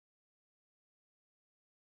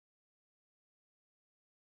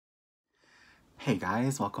Hey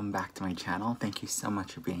guys, welcome back to my channel. Thank you so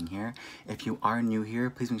much for being here. If you are new here,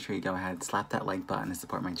 please make sure you go ahead, slap that like button to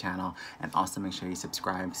support my channel, and also make sure you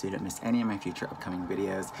subscribe so you don't miss any of my future upcoming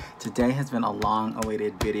videos. Today has been a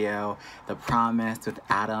long-awaited video, The Promise with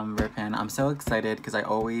Adam Rippon. I'm so excited because I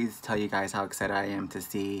always tell you guys how excited I am to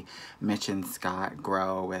see Mitch and Scott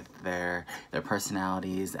grow with their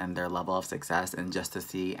personalities and their level of success, and just to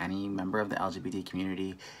see any member of the LGBT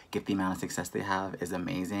community get the amount of success they have is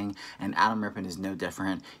amazing. And Adam Rippon is no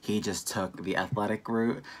different. He just took the athletic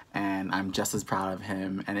route, and I'm just as proud of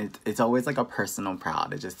him. And it's always like a personal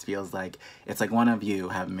proud. It just feels like it's like one of you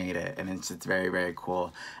have made it, and it's just very, very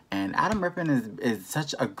cool. And Adam Rippon is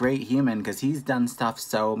such a great human because he's done stuff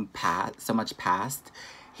so much past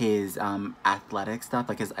his athletic stuff,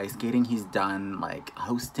 like his ice skating. He's done like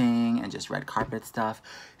hosting and just red carpet stuff.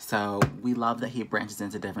 So we love that he branches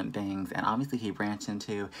into different things, and obviously he branched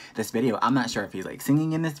into this video. I'm not sure if he's like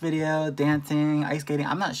singing in this video, dancing, ice skating.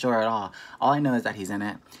 I'm not sure at all. All I know is that he's in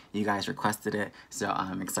it. You guys requested it, so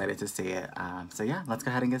I'm excited to see it. So yeah, let's go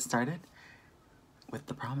ahead and get started with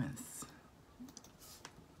The Promise.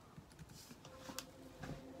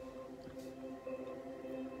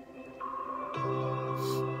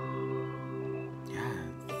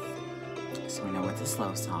 So we know it's a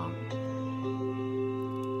slow song.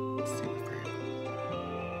 Superfruit.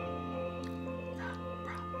 Yeah,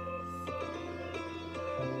 Promise.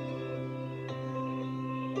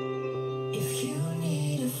 If you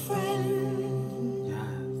need a friend,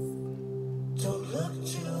 Yes. don't look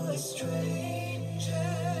to a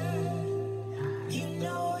stranger. Yes. You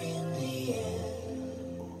know in the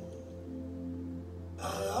end,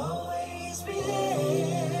 I'll always be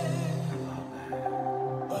there.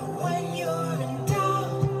 But when you're in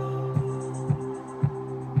doubt,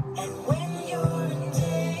 and when you're in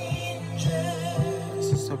danger, This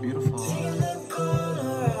is so beautiful. take a look all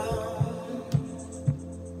around,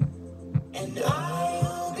 and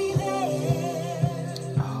I'll be there.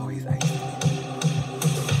 Oh, he's icy.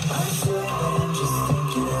 I swear I'm just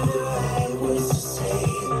thinking of the right words to say.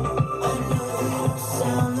 I know they don't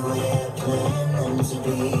sound the way I planned them to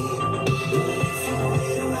be. But if you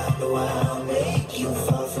wait around a while, I'll make you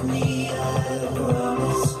fall for me. I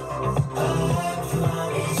promise. I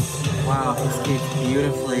promise. Wow, he skates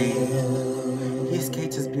beautifully. He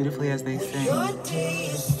skates as beautifully as they sing. Your day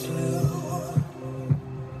is through,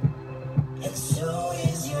 and so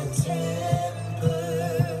is your temper.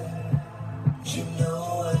 You know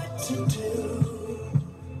what to do.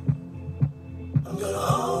 I'm gonna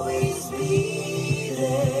always be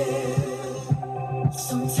there.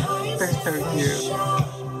 Sometimes They're so if I cute. shout,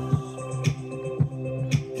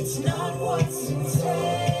 it's not what's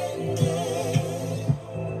intended.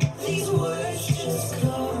 These words just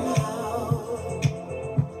come out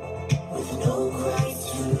with no Christ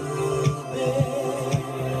to bear.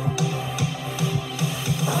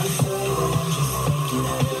 I'm sorry, I'm just thinking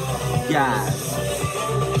of the right Yes.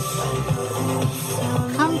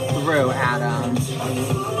 Come through, Adam.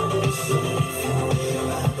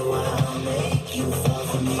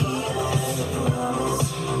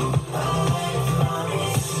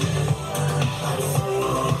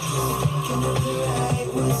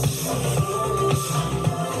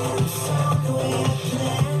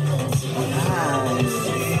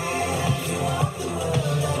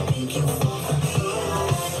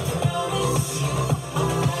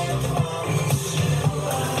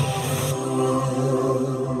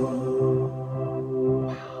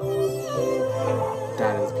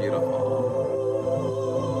 That is beautiful.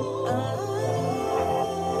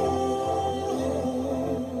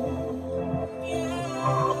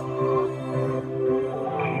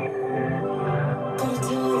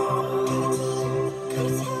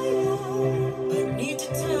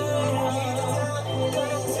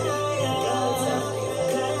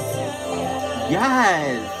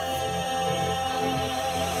 Yes.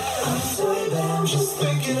 I'm sorry, but I'm just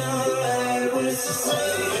thinking of the right words to say.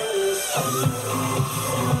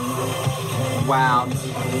 Wow.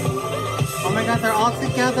 Oh my God, they're all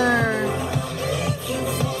together.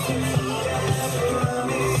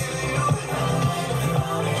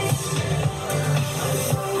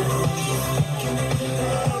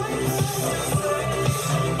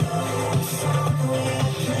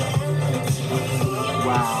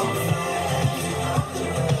 Wow.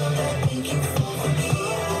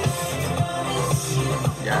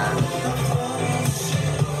 Yeah.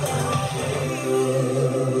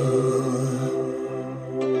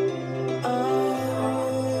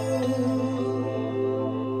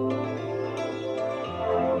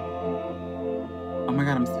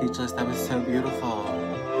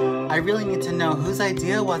 really need to know whose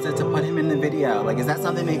idea was it to put him in the video? Like, is that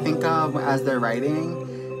something they think of as they're writing?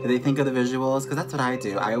 Do they think of the visuals? Because that's what I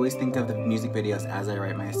do. I always think of the music videos as I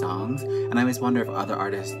write my songs, and I always wonder if other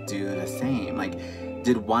artists do the same. Like,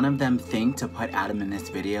 did one of them think to put Adam in this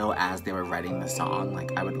video as they were writing the song?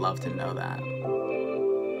 Like, I would love to know that.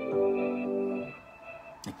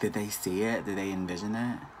 Like, did they see it? Did they envision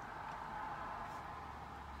it?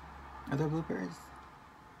 Are there bloopers?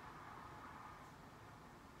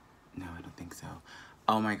 No, I don't think so.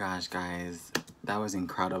 Oh my gosh, guys, that was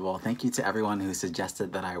incredible. Thank you to everyone who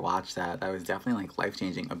suggested that I watch that. That was definitely like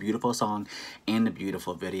life-changing. A beautiful song and a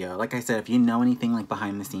beautiful video. Like I said, if you know anything like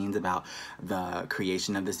behind the scenes about the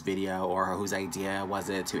creation of this video or whose idea was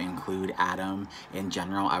it to include Adam in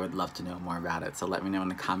general, I would love to know more about it. So let me know in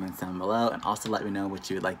the comments down below, and also let me know what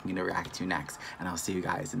you would like me to react to next. And I'll see you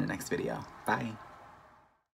guys in the next video. Bye.